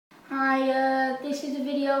Hi, this is a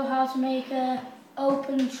video how to make a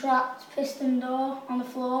open trapped piston door on the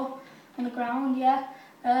floor, on the ground, yeah.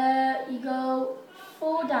 You go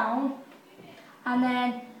 4 down and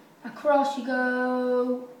then across you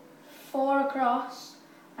go 4 across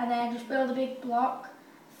and then just build a big block,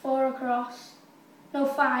 4 across, no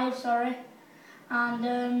 5, sorry.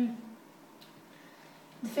 And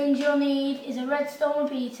the things you'll need is a redstone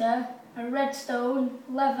repeater, a redstone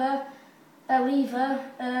lever, a lever,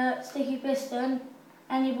 a sticky piston,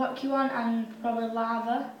 any block you want, and probably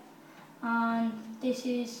lava. And this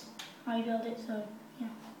is how you build it, so yeah,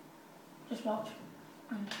 just watch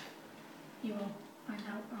and you will find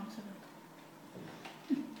out how to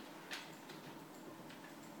build.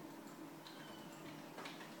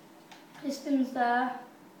 Pistons there.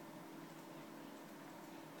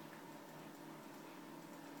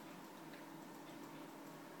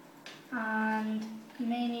 And you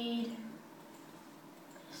may need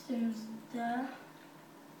pistons there.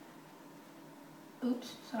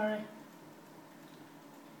 Oops, sorry.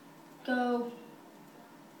 Go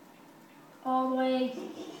all the way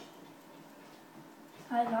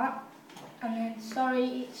like that, and then,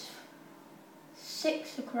 sorry, it's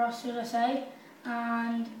 6 across, should I say,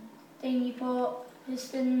 and then you put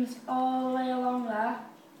pistons all the way along there,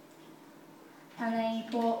 and then you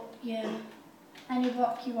put your any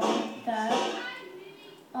block you want there,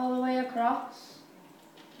 all the way across,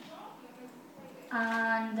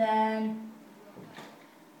 and then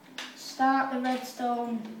start the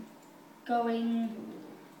redstone going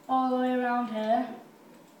all the way around here,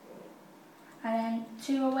 and then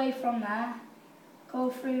 2 away from there, go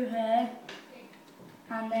through here,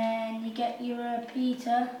 and then you get your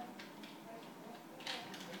repeater,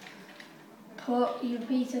 put your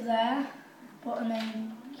repeater there, and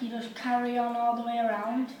then you just carry on all the way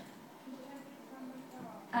around,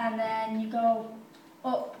 and then you go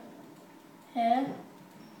up here,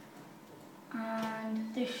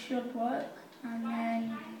 and this should work, and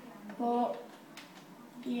then put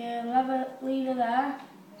your lever there,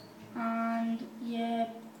 and yeah,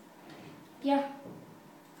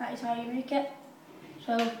 that is how you make it.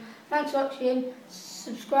 So thanks for watching,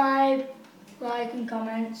 subscribe, like and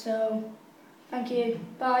comment, so thank you,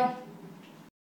 bye.